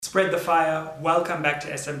Spread the fire. Welcome back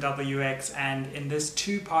to SMWX, and in this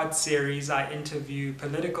two-part series I interview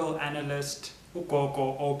political analyst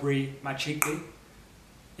uGogo Aubrey Machikli.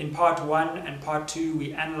 In part 1 and part 2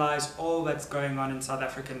 we analyze all that's going on in South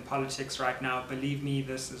African politics right now. Believe me,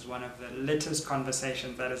 this is one of the littest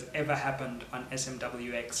conversations that has ever happened on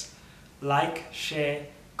SMWX. Like, share,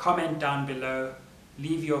 comment down below,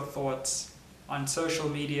 leave your thoughts on social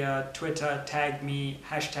media, Twitter, tag me,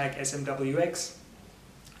 hashtag SMWX.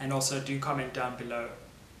 And also do comment down below.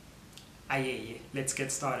 Aye, let's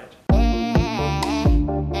get started.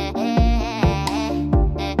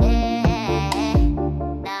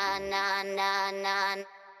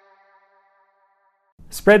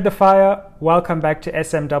 Spread the fire. Welcome back to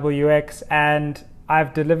SMWX, and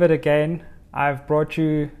I've delivered again. I've brought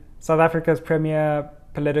you South Africa's premier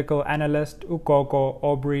political analyst, uGogo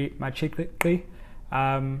Aubrey Machikli.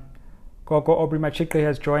 Gogo Aubrey Machikli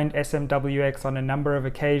has joined SMWX on a number of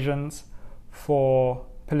occasions for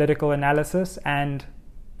political analysis, and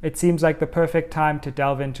it seems like the perfect time to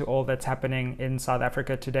delve into all that's happening in South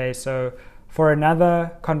Africa today. So for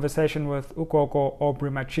another conversation with uGogo Aubrey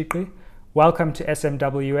Machikli, welcome to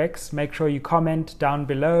SMWX. Make sure you comment down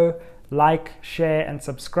below, like, share and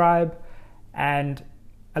subscribe, and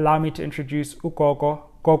allow me to introduce uGogo.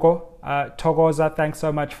 Gogo, Thokoza, thanks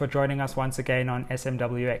so much for joining us once again on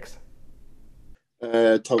SMWX.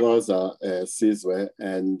 Thokoza Sizwe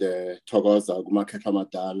and Thokoza kumakhetha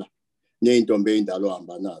amadala neyintombi endala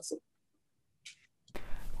ohamba nazo.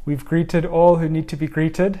 We've greeted all who need to be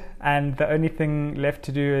greeted, and the only thing left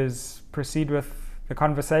to do is proceed with the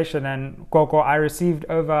conversation. And Gogo, I received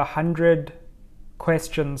over 100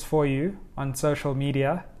 questions for you on social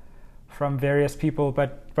media from various people,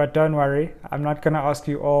 but don't worry, I'm not going to ask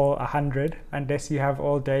you all 100 unless you have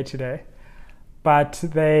all day today. But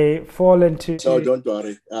they fall into... No, don't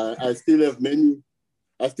worry. I still have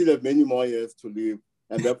many more years to live,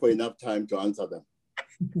 and therefore enough time to answer them.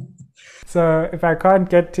 So if I can't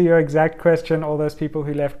get to your exact question, all those people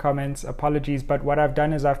who left comments, apologies. But what I've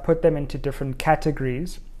done is I've put them into different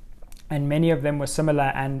categories, and many of them were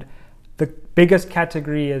similar. And the biggest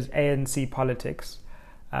category is ANC politics.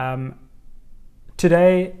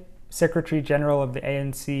 Today, Secretary General of the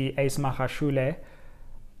ANC, Ace Magashule,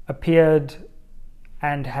 appeared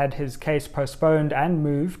and had his case postponed and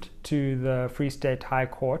moved to the Free State High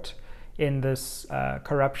Court in this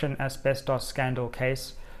corruption asbestos scandal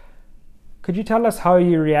case. Could you tell us how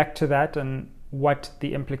you react to that and what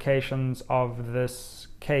the implications of this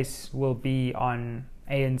case will be on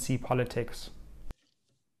ANC politics?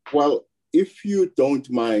 Well, if you don't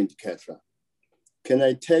mind, Ketra, can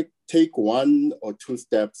I take one or two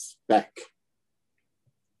steps back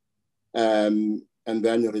and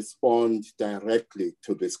then respond directly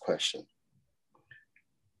to this question?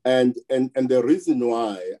 And the reason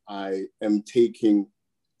why I am taking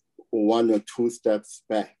one or two steps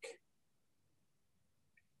back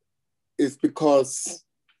is because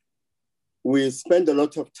we spend a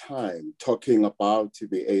lot of time talking about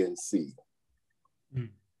the ANC,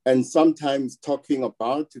 and sometimes talking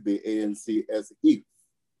about the ANC as if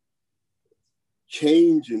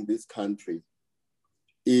change in this country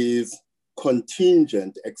is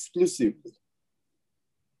contingent exclusively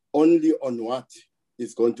only on what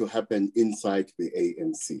is going to happen inside the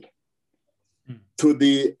ANC, to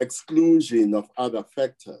the exclusion of other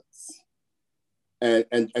factors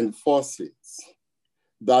and forces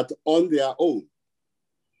that on their own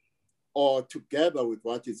or together with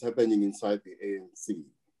what is happening inside the ANC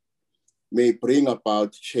may bring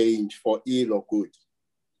about change for ill or good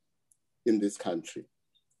in this country.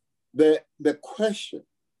 The question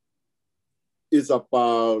is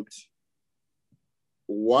about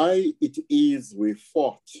why it is we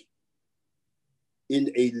fought in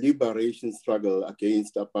a liberation struggle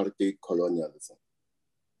against apartheid colonialism.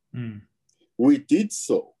 We did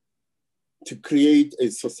so to create a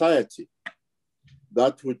society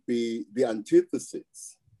that would be the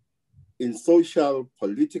antithesis in social,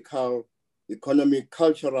 political, economic,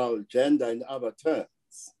 cultural, gender, and other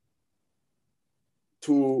terms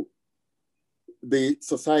to the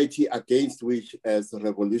society against which as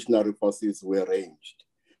revolutionary forces were ranged,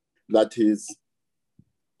 that is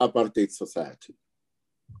apartheid society.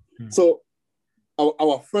 So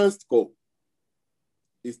our first goal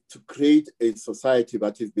is to create a society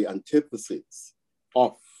that is the antithesis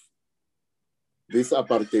of this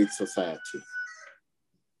apartheid society.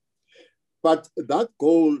 But that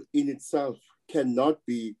goal in itself cannot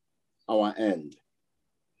be our end.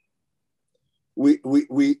 We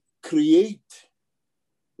create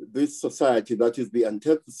this society that is the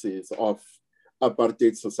antithesis of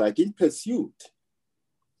apartheid society in pursuit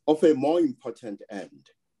of a more important end,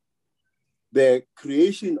 the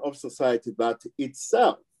creation of society that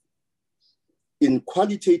itself, in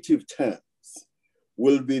qualitative terms,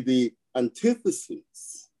 will be the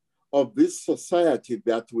antithesis of this society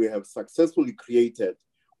that we have successfully created,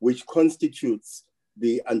 which constitutes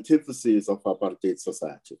the antithesis of apartheid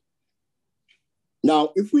society.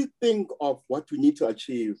 Now, if we think of what we need to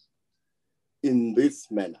achieve in this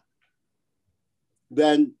manner,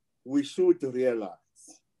 then we should realize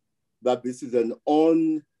that this is an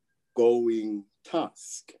ongoing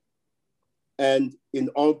task, and in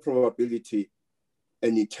all probability,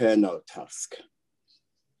 an eternal task.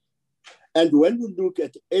 And when we look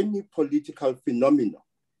at any political phenomenon,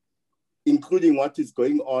 including what is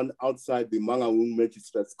going on outside the Mangaung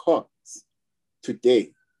Magistrates Courts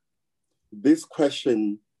today, this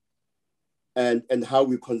question and how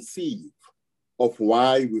we conceive of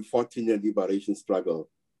why we fought in a liberation struggle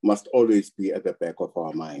must always be at the back of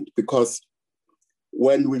our mind. Because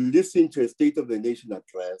when we listen to a State of the Nation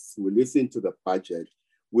address, we listen to the budget,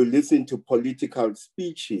 we listen to political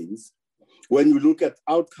speeches, when we look at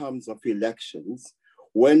outcomes of elections,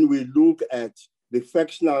 when we look at the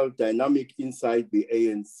factional dynamic inside the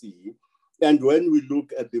ANC, and when we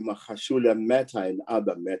look at the Magashule matter and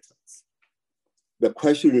other matters, the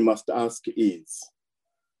question we must ask is,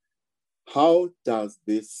 how does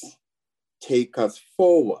this take us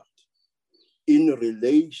forward in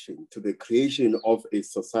relation to the creation of a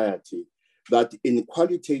society that in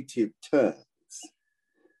qualitative terms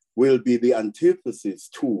will be the antithesis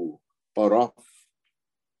to or of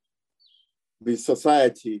the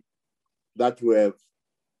society that we have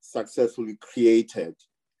successfully created,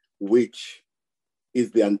 which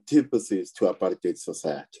is the antithesis to apartheid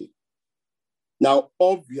society. Now,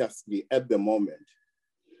 obviously, at the moment,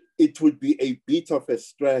 it would be a bit of a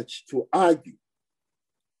stretch to argue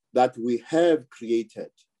that we have created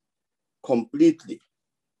completely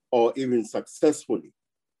or even successfully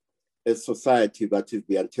a society that is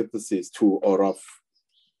the antithesis to or of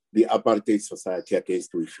the apartheid society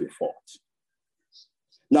against which we fought.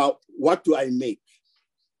 Now, what do I make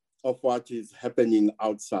of what is happening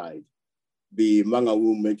outside the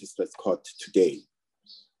Mangaung Magistrates Court today?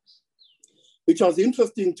 It was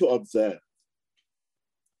interesting to observe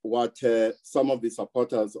what some of the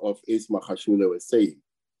supporters of Ace Magashule were saying.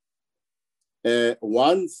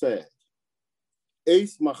 One said,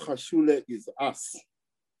 Ace Magashule is us,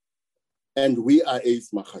 and we are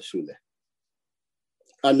Ace Magashule.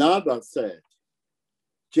 Another said,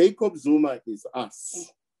 Jacob Zuma is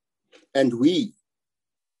us, and we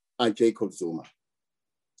are Jacob Zuma,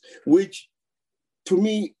 which to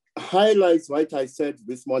me highlights what I said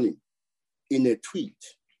this morning in a tweet.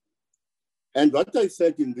 And what I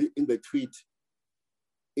said in the tweet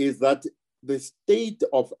is that the state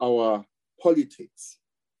of our politics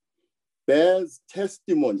bears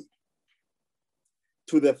testimony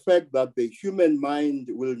to the fact that the human mind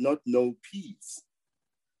will not know peace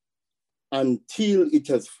until it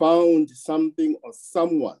has found something or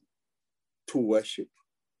someone to worship.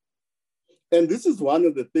 And this is one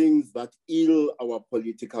of the things that ill our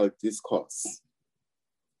political discourse.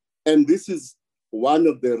 And this is one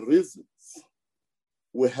of the reasons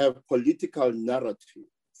we have political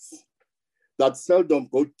narratives that seldom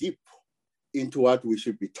go deep into what we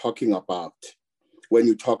should be talking about when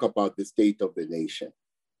you talk about the state of the nation.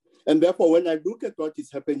 And therefore, when I look at what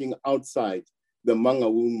is happening outside the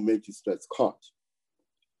Mangaung Magistrates Court,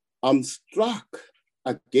 I'm struck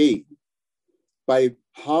again by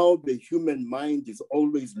how the human mind is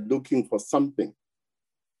always looking for something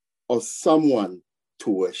or someone to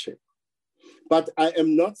worship. But I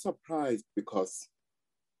am not surprised, because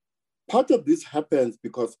part of this happens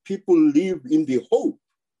because people live in the hope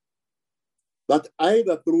that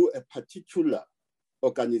either through a particular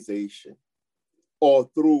organization or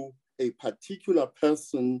through a particular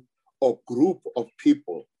person or group of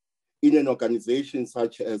people in an organization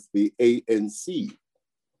such as the ANC,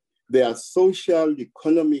 their social,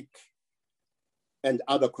 economic, and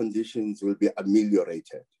other conditions will be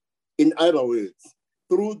ameliorated. In other words,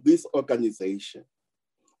 through this organization,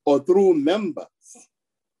 or through members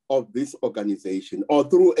of this organization, or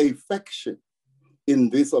through a faction in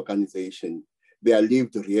this organization, their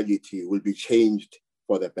lived reality will be changed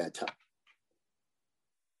for the better.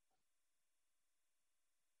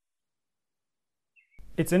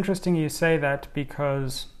 It's interesting you say that,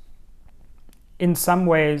 because in some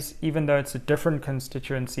ways, even though it's a different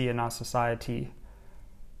constituency in our society,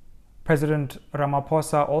 President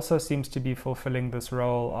Ramaphosa also seems to be fulfilling this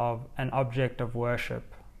role of an object of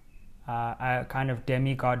worship, a kind of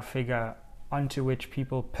demigod figure onto which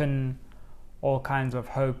people pin all kinds of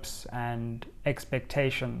hopes and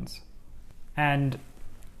expectations. And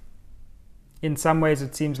in some ways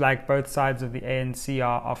it seems like both sides of the ANC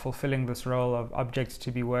are fulfilling this role of objects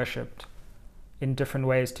to be worshipped in different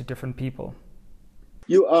ways to different people.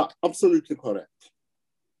 You are absolutely correct.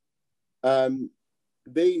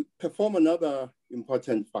 They perform another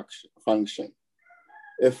important function.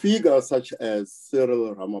 A figure such as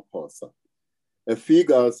Cyril Ramaphosa, a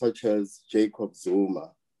figure such as Jacob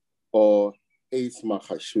Zuma or Ace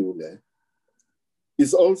Magashule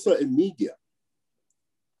is also a medium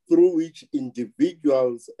through which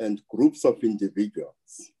individuals and groups of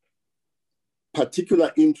individuals,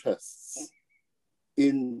 particular interests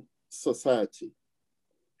in society,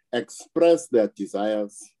 express their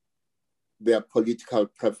desires, their political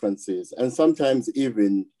preferences, and sometimes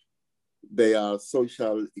even their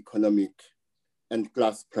social, economic, and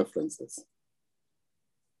class preferences.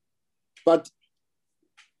 But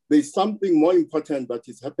there's something more important that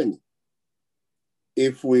is happening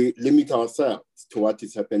if we limit ourselves to what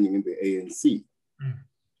is happening in the ANC.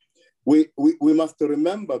 We must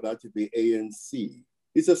remember that the ANC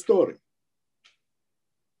is a story.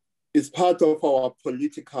 It's part of our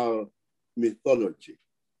political mythology.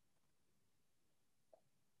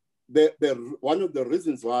 One of the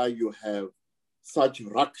reasons why you have such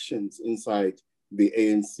ructions inside the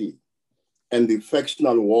ANC and the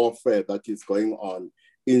factional warfare that is going on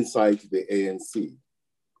inside the ANC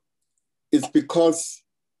is because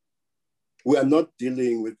we are not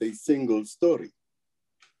dealing with a single story.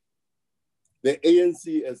 The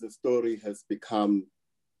ANC as a story has become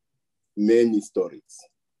many stories.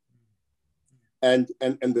 And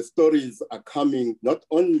the stories are coming not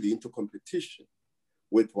only into competition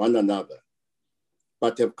with one another,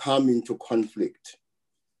 but have come into conflict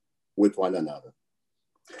with one another.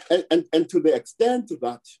 And to the extent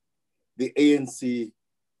that the ANC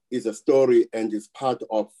is a story and is part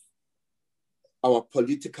of our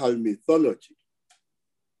political mythology,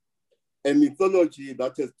 a mythology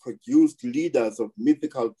that has produced leaders of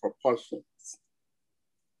mythical proportions,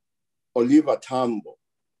 Oliver Tambo,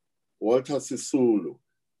 Walter Sisulu,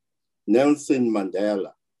 Nelson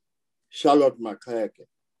Mandela, Charlotte Maxeke,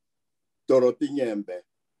 Dorothy Nyembe,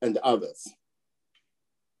 and others.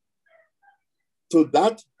 To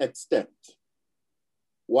that extent,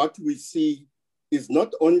 what we see is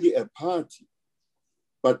not only a party,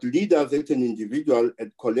 but leaders at an individual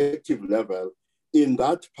and collective level in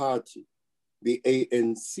that party, the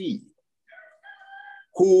ANC,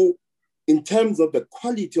 who, in terms of the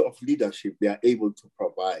quality of leadership they are able to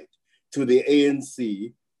provide to the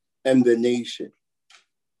ANC and the nation,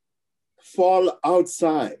 fall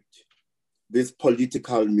outside this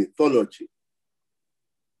political mythology,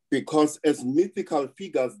 because as mythical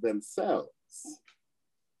figures themselves,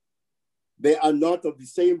 they are not of the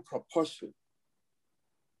same proportion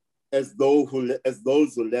as those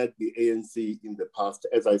who led the ANC in the past,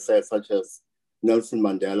 as I said, such as Nelson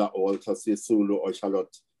Mandela or Walter Sisulu or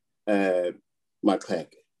Charlotte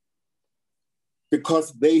Maxeke.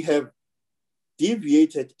 Because they have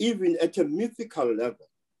deviated, even at a mythical level,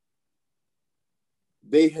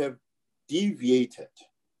 they have deviated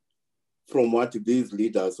from what these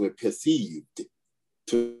leaders were perceived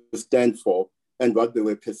to stand for and what they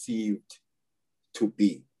were perceived to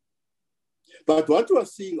be. But what we are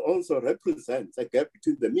seeing also represents a gap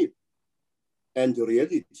between the myth and the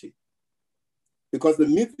reality. Because the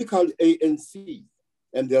mythical ANC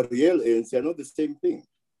and the real ANC are not the same thing.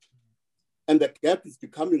 And the gap is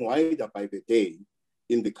becoming wider by the day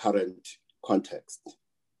in the current context.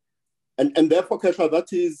 And therefore, Khehla, that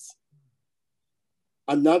is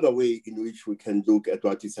another way in which we can look at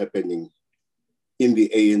what is happening in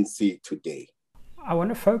the ANC today. I want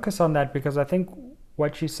to focus on that because I think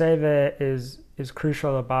what you say there is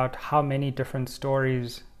crucial about how many different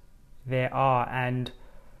stories there are. And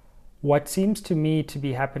what seems to me to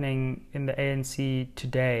be happening in the ANC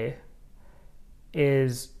today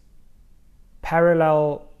is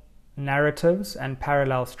parallel narratives and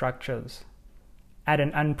parallel structures at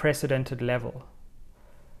an unprecedented level.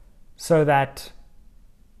 So that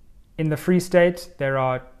in the Free State, there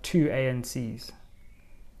are 2 ANCs.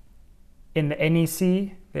 In the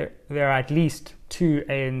NEC, there are at least 2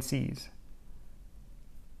 ANCs.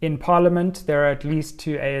 In Parliament, there are at least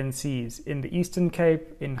 2 ANCs. In the Eastern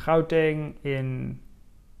Cape, in Gauteng, in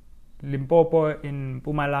Limpopo, in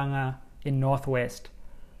Mpumalanga, in Northwest.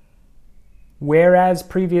 Whereas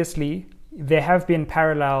previously, there have been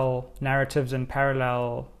parallel narratives and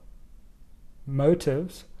parallel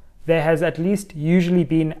motives, there has at least usually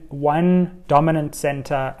been one dominant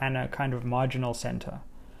center and a kind of marginal center.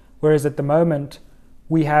 Whereas at the moment,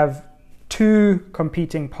 we have 2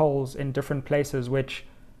 competing poles in different places, which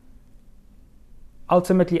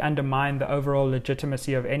ultimately undermine the overall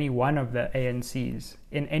legitimacy of any one of the ANCs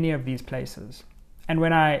in any of these places. And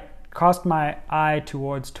when I cast my eye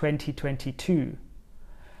towards 2022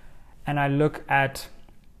 and I look at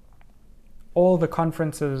all the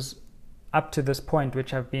conferences up to this point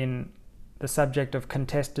which have been the subject of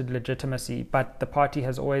contested legitimacy, but the party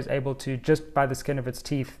has always able to, just by the skin of its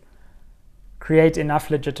teeth, create enough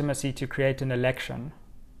legitimacy to create an election,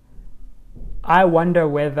 I wonder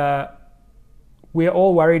whether we're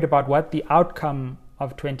all worried about what the outcome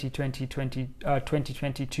of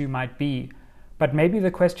 2022 might be. But maybe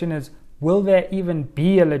the question is, will there even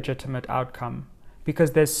be a legitimate outcome?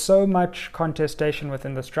 Because there's so much contestation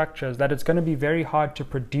within the structures that it's going to be very hard to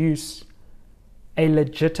produce a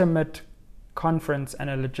legitimate conference and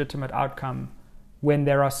a legitimate outcome when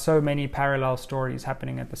there are so many parallel stories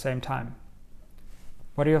happening at the same time.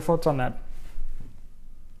 What are your thoughts on that?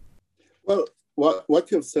 Well,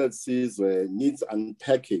 what you've said, Sizwe, needs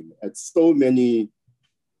unpacking at so many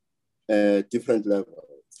different levels.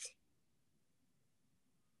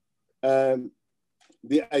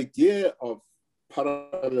 The idea of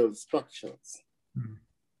parallel structures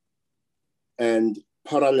and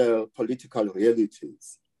parallel political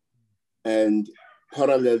realities and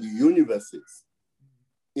parallel universes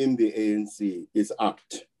in the ANC is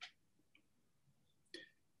apt.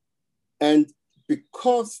 And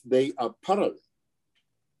because they are parallel,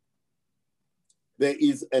 there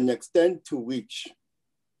is an extent to which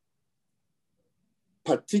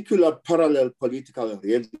particular parallel political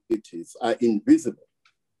realities are invisible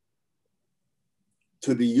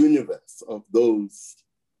to the universe of those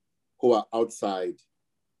who are outside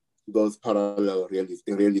those parallel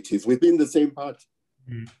realities within the same party.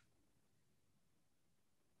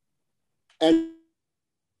 And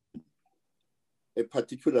a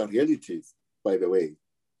particular realities, by the way,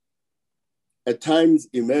 at times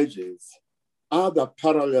emerges other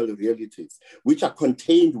parallel realities which are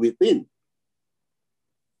contained within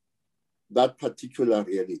that particular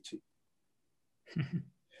reality.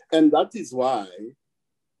 And that is why,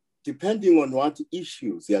 depending on what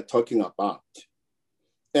issues you're talking about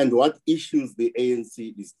and what issues the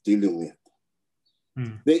ANC is dealing with,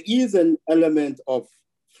 there is an element of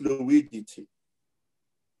fluidity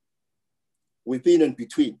within and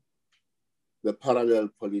between the parallel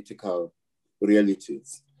political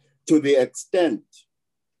realities, to the extent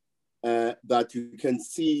that you can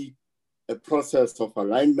see a process of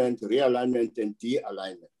alignment, realignment, and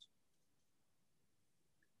de-alignment,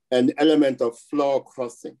 an element of floor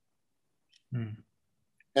crossing,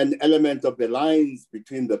 an element of the lines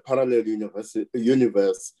between the parallel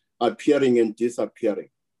universe appearing and disappearing,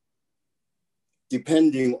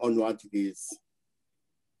 depending on what is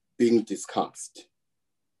being discussed.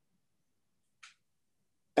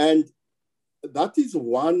 And that is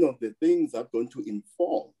one of the things that's going to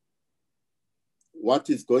inform what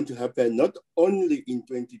is going to happen, not only in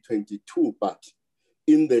 2022, but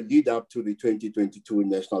in the lead up to the 2022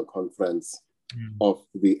 National Conference of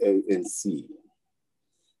the ANC.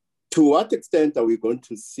 To what extent are we going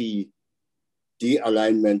to see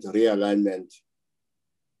de-alignment, realignment?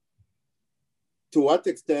 To what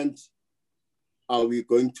extent are we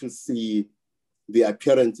going to see the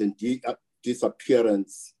appearance and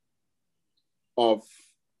disappearance of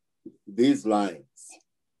these lines,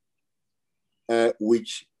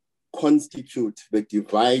 which constitute the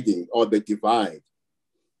dividing or the divide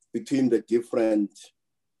between the different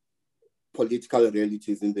political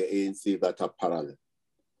realities in the ANC that are parallel?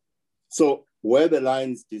 So where the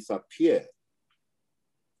lines disappear,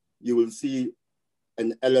 you will see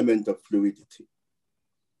an element of fluidity,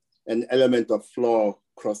 an element of floor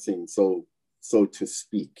crossing, so to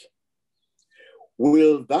speak.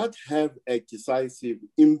 Will that have a decisive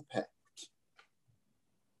impact?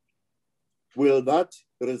 Will that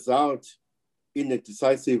result in a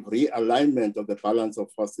decisive realignment of the balance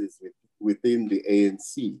of forces within the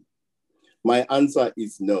ANC? My answer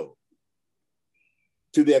is no.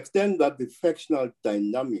 To the extent that the factional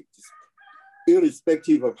dynamic,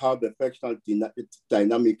 irrespective of how the factional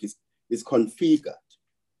dynamic is configured,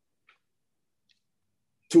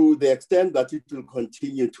 to the extent that it will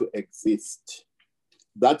continue to exist,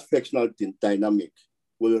 that factional dynamic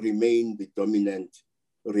will remain the dominant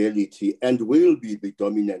reality and will be the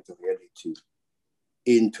dominant reality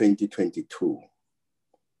in 2022.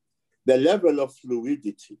 The level of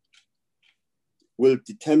fluidity will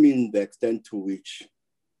determine the extent to which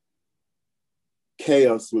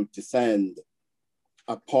chaos will descend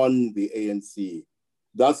upon the ANC,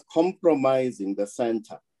 thus compromising the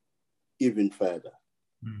center even further.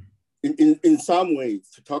 In some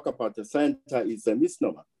ways, to talk about the center is a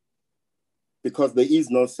misnomer, because there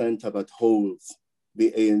is no center that holds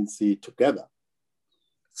the ANC together.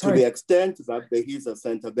 Sorry. To the extent that there is a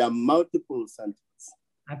center, there are multiple centers.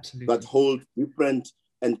 Absolutely. That hold different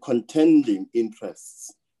and contending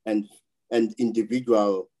interests and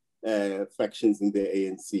individual factions in the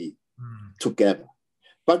ANC together.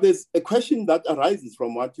 But there's a question that arises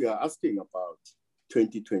from what you are asking about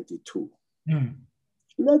 2022.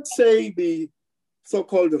 Let's say the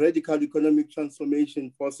so-called radical economic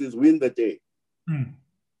transformation forces win the day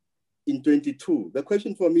in 22. The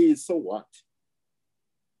question for me is, so what?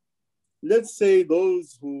 Let's say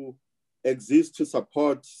those who exist to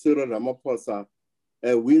support Cyril Ramaphosa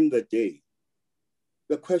win the day.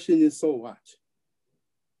 The question is, so what?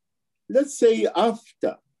 Let's say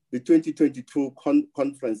after the 2022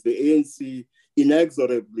 conference, the ANC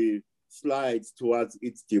inexorably slides towards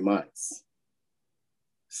its demise.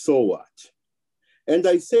 So what? And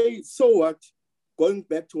I say, so what, going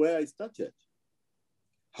back to where I started.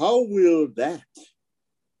 How will that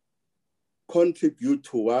contribute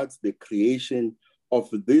towards the creation of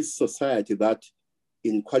this society that,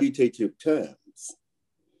 in qualitative terms,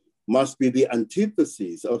 must be the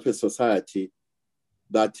antithesis of a society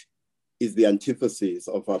that is the antithesis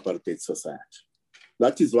of apartheid society?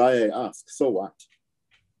 That is why I ask, so what?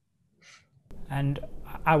 And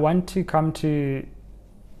I want to come to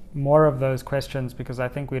more of those questions because I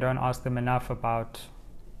think we don't ask them enough about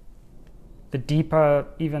the deeper,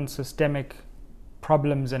 even systemic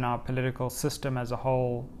problems in our political system as a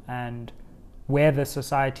whole and where the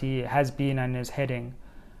society has been and is heading.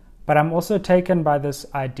 But I'm also taken by this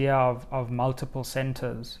idea of multiple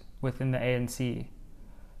centers within the ANC,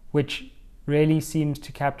 which really seems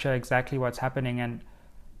to capture exactly what's happening. And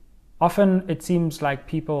often it seems like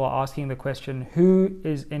people are asking the question, who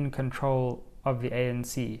is in control of the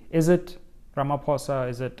ANC? Is it Ramaphosa?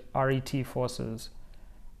 Is it RET forces?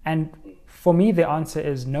 And for me, the answer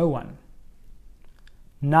is no one.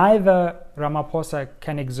 Neither Ramaphosa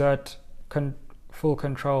can exert full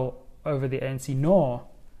control over the ANC, nor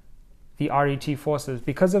the RET forces,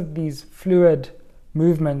 because of these fluid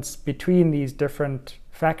movements between these different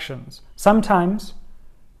factions. Sometimes,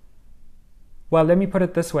 well, let me put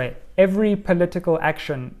it this way, every political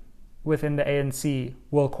action within the ANC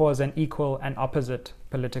will cause an equal and opposite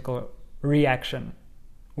political reaction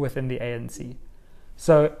within the ANC.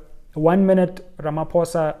 So 1 minute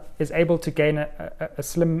Ramaphosa is able to gain a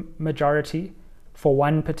slim majority for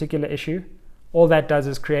one particular issue. All that does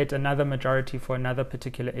is create another majority for another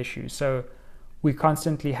particular issue. So we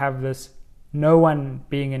constantly have this no one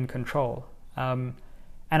being in control. And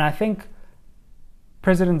I think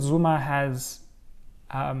President Zuma has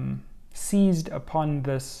seized upon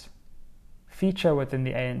this feature within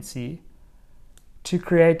the ANC to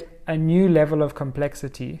create a new level of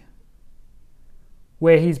complexity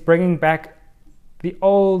where he's bringing back the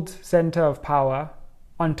old center of power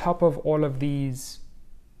on top of all of these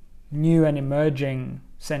new and emerging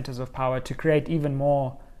centers of power to create even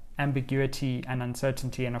more ambiguity and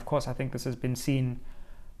uncertainty. And of course, I think this has been seen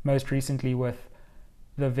most recently with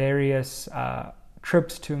the various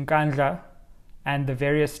trips to Nkandla and the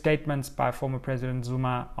various statements by former President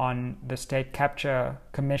Zuma on the State Capture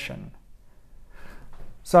Commission.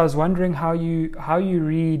 So I was wondering how you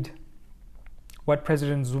read what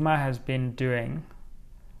President Zuma has been doing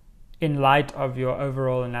in light of your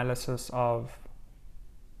overall analysis of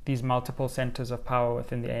these multiple centers of power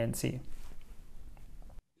within the ANC.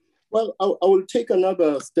 Well, I will take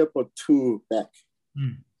another step or two back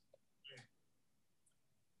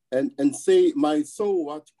and say my so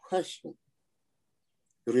what question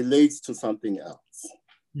relates to something else.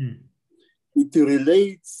 It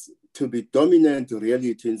relates to the dominant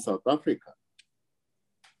reality in South Africa,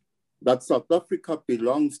 that South Africa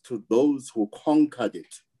belongs to those who conquered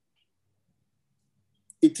it.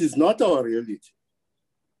 It is not our reality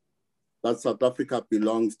that South Africa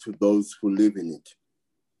belongs to those who live in it.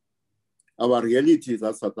 Our reality is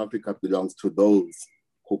that South Africa belongs to those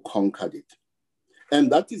who conquered it.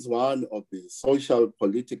 And that is one of the social,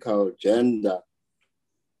 political, gender,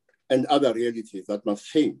 and other realities that must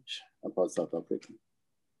change about South Africa.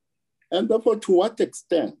 And therefore, to what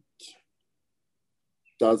extent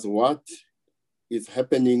does what is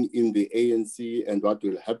happening in the ANC and what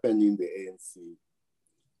will happen in the ANC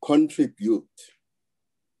contribute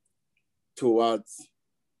towards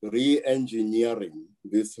re-engineering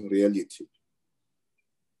this reality,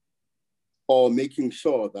 or making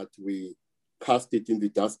sure that we cast it in the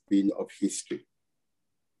dustbin of history?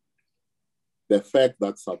 The fact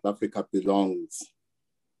that South Africa belongs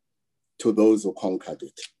to those who conquered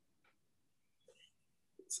it.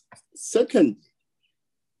 Secondly,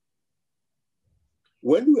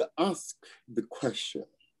 when we ask the question,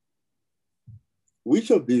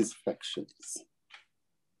 which of these factions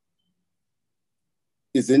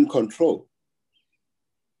is in control?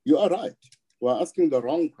 You are right. We're asking the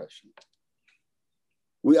wrong question.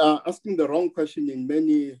 We are asking the wrong question in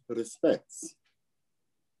many respects.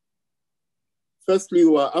 Firstly,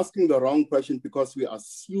 we are asking the wrong question because we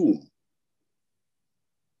assume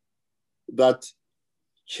that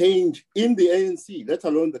change in the ANC, let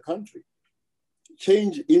alone the country,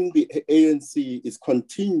 change in the ANC is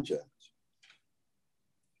contingent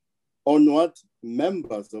on what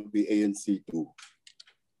members of the ANC do.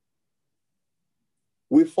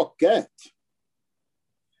 We forget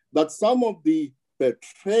that some of the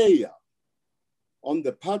betrayal on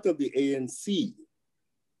the part of the ANC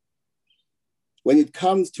when it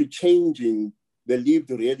comes to changing the lived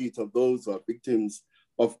reality of those who are victims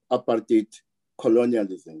of apartheid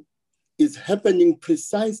colonialism is happening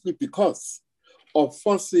precisely because of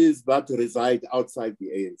forces that reside outside the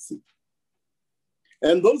ANC.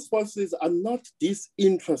 And those forces are not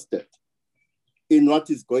disinterested in what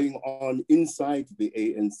is going on inside the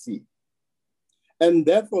ANC. And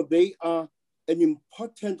therefore they are an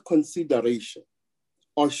important consideration,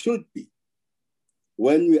 or should be,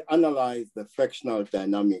 when we analyze the factional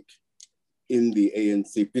dynamic in the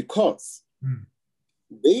ANC, because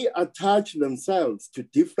they attach themselves to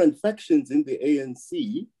different factions in the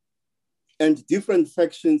ANC, and different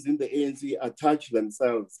factions in the ANC attach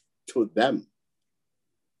themselves to them,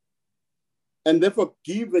 and therefore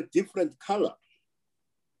give a different color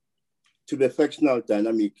to the factional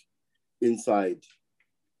dynamic inside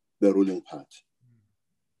the ruling party.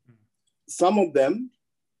 Some of them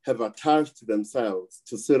have attached themselves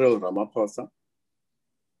to Cyril Ramaphosa.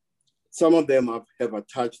 Some of them have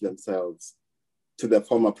attached themselves to the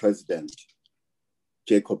former president,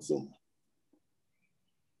 Jacob Zuma.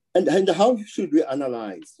 And how should we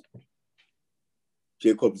analyze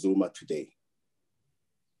Jacob Zuma today?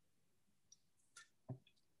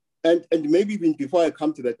 And maybe even before I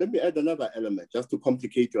come to that, let me add another element just to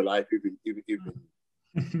complicate your life even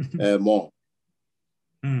more.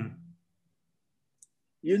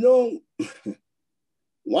 You know,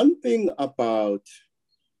 one thing about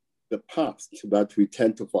the past that we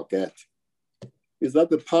tend to forget is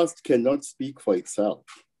that the past cannot speak for itself.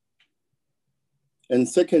 And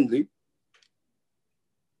secondly,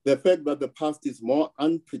 the fact that the past is more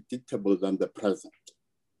unpredictable than the present.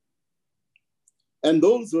 And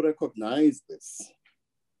those who recognize this,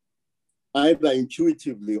 either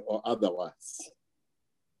intuitively or otherwise,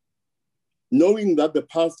 knowing that the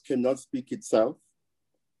past cannot speak itself,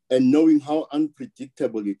 and knowing how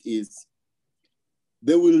unpredictable it is,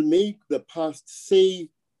 they will make the past say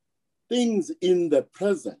things in the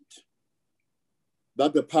present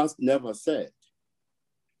that the past never said,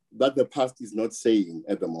 that the past is not saying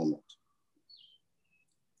at the moment.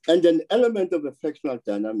 And an element of the factional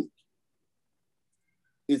dynamic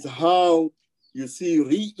is how you see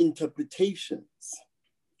reinterpretations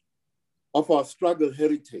of our struggle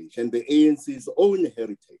heritage and the ANC's own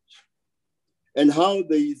heritage, and how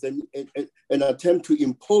there is an attempt to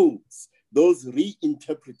impose those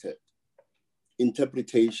reinterpreted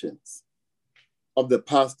interpretations of the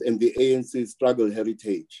past and the ANC's struggle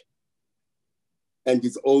heritage and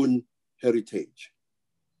its own heritage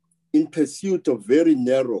in pursuit of very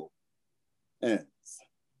narrow ends.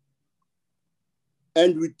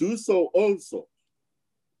 And we do so also,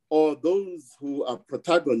 or those who are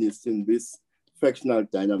protagonists in this factional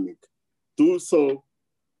dynamic do so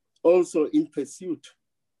also in pursuit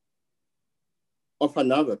of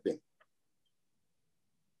another thing.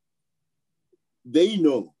 They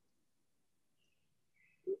know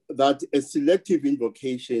that a selective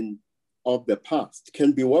invocation of the past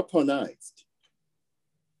can be weaponized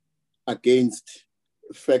against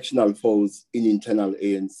factional foes in internal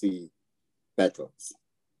ANC battles.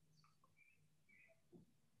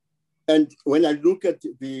 And when I look at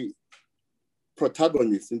the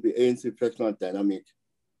protagonists in the ANC factional dynamic,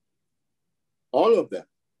 all of them,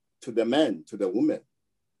 to the men, to the women,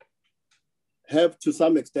 have to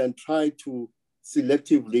some extent tried to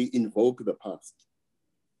selectively invoke the past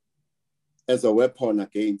as a weapon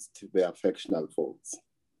against their factional foes.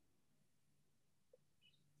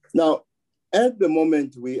 Now, at the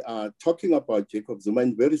moment, we are talking about Jacob Zuma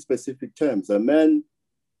in very specific terms, a man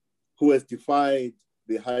who has defied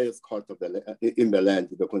the highest court of in the land,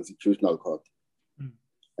 the Constitutional Court,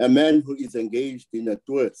 a man who is engaged in a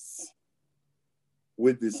tours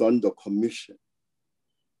with the Zondo Commission,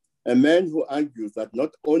 a man who argues that not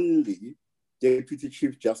only Deputy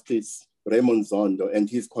Chief Justice Raymond Zondo and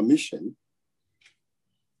his commission,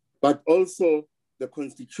 but also the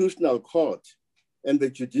Constitutional Court and the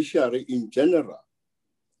judiciary in general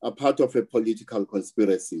are part of a political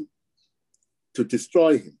conspiracy to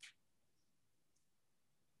destroy him.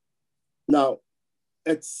 Now,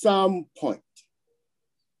 at some point,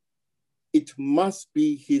 it must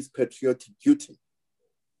be his patriotic duty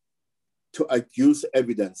to adduce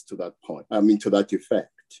evidence to that point, to that effect.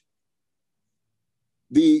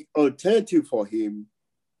 The alternative for him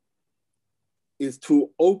is to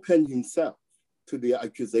open himself to the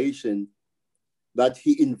accusation that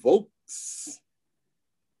he invokes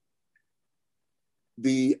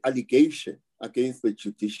the allegation against the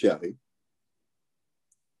judiciary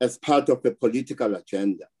as part of a political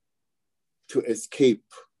agenda to escape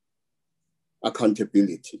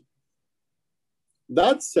accountability.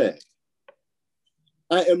 That said,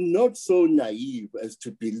 I am not so naive as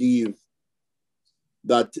to believe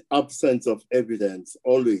that absence of evidence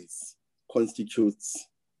always constitutes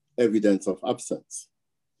evidence of absence.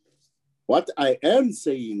 What I am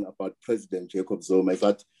saying about President Jacob Zuma is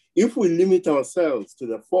that if we limit ourselves to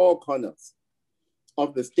the four corners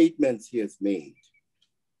of the statements he has made,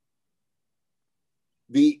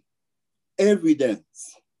 the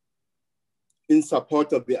evidence in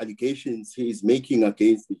support of the allegations he is making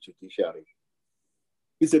against the judiciary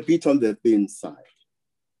is a bit on the thin side.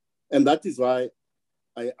 And that is why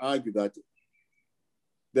I argue that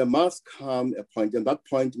there must come a point, and that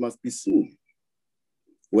point must be soon,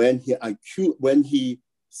 when he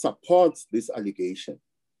supports this allegation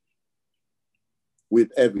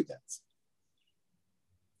with evidence.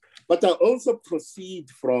 But I also proceed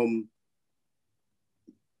from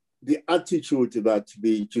the attitude that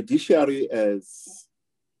the judiciary as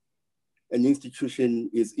an institution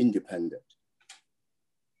is independent.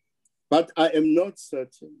 But I am not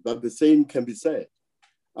certain that the same can be said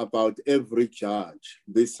about every judge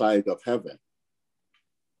this side of heaven.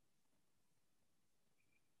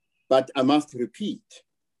 But I must repeat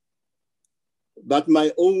that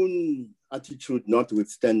my own attitude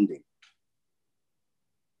notwithstanding,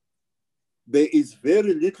 there is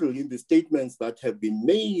very little in the statements that have been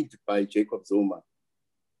made by Jacob Zuma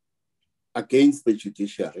against the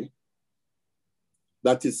judiciary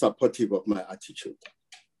that is supportive of my attitude.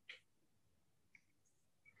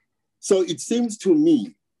 So it seems to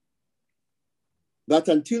me that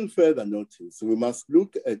until further notice, we must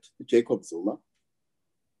look at Jacob Zuma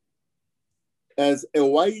as a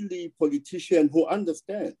wily politician who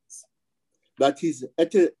understands that he's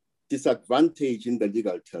at a disadvantage in the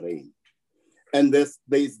legal terrain. And there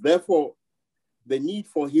is therefore the need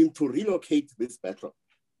for him to relocate this battle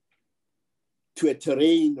to a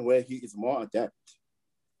terrain where he is more adept,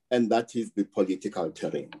 and that is the political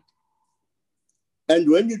terrain. And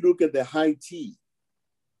when you look at the high tea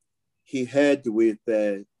he had with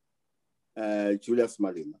Julius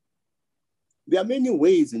Malema, there are many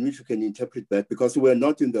ways in which you can interpret that, because we were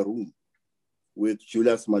not in the room with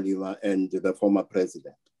Julius Malema and the former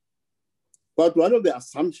president. But one of the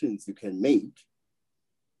assumptions you can make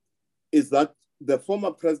is that the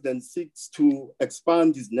former president seeks to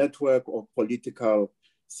expand his network of political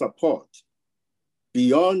support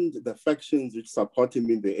beyond the factions which support him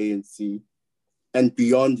in the ANC and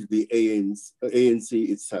beyond the ANC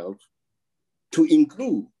itself, to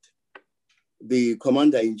include the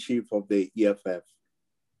commander-in-chief of the EFF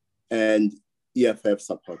and EFF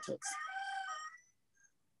supporters.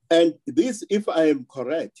 And this, if I am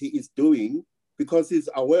correct, he is doing because he's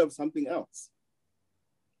aware of something else,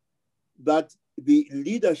 that the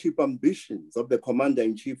leadership ambitions of the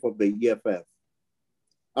commander-in-chief of the EFF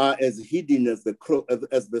are as hidden as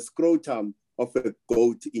the scrotum of a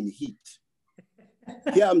goat in heat.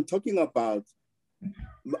 Here I'm talking about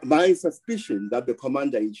my suspicion that the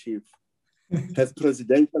commander-in-chief has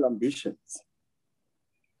presidential ambitions.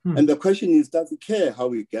 And the question is, does he care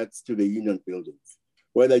how he gets to the union buildings?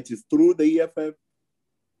 Whether it is through the EFF,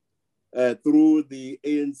 through the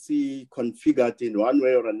ANC configured in one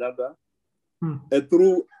way or another,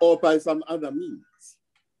 through or by some other means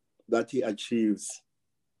that he achieves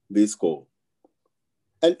this goal.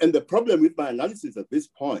 And the problem with my analysis at this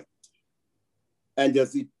point, and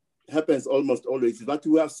as it happens almost always, is that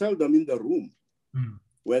we are seldom in the room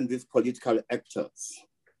when these political actors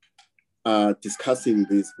are discussing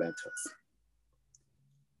these matters.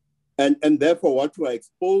 And therefore, what we are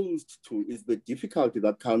exposed to is the difficulty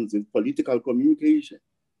that comes with political communication,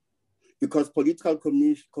 because political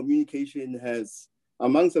communication has,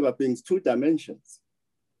 amongst other things, two dimensions.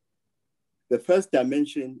 The first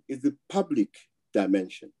dimension is the public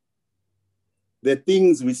dimension. The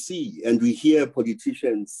things we see and we hear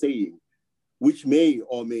politicians saying, which may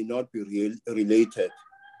or may not be related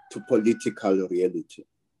to political reality.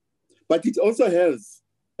 But it also has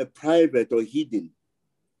a private or hidden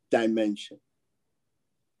dimension.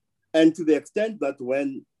 And to the extent that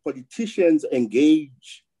when politicians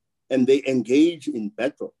engage, and they engage in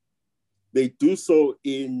battle, they do so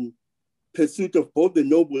in pursuit of both the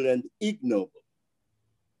noble and ignoble.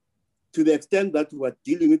 To the extent that we're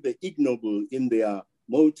dealing with the ignoble in their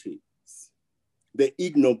motives, the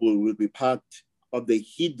ignoble will be part of the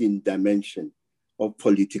hidden dimension of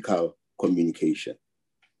political communication.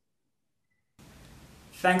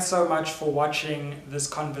 Thanks so much for watching this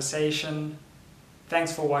conversation.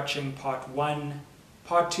 Thanks for watching part 1.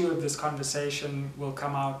 Part 2 of this conversation will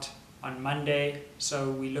come out on Monday,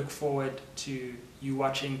 so we look forward to you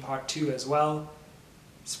watching part 2 as well.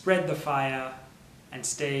 Spread the fire and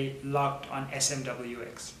stay locked on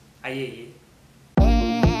SMWX. Aye.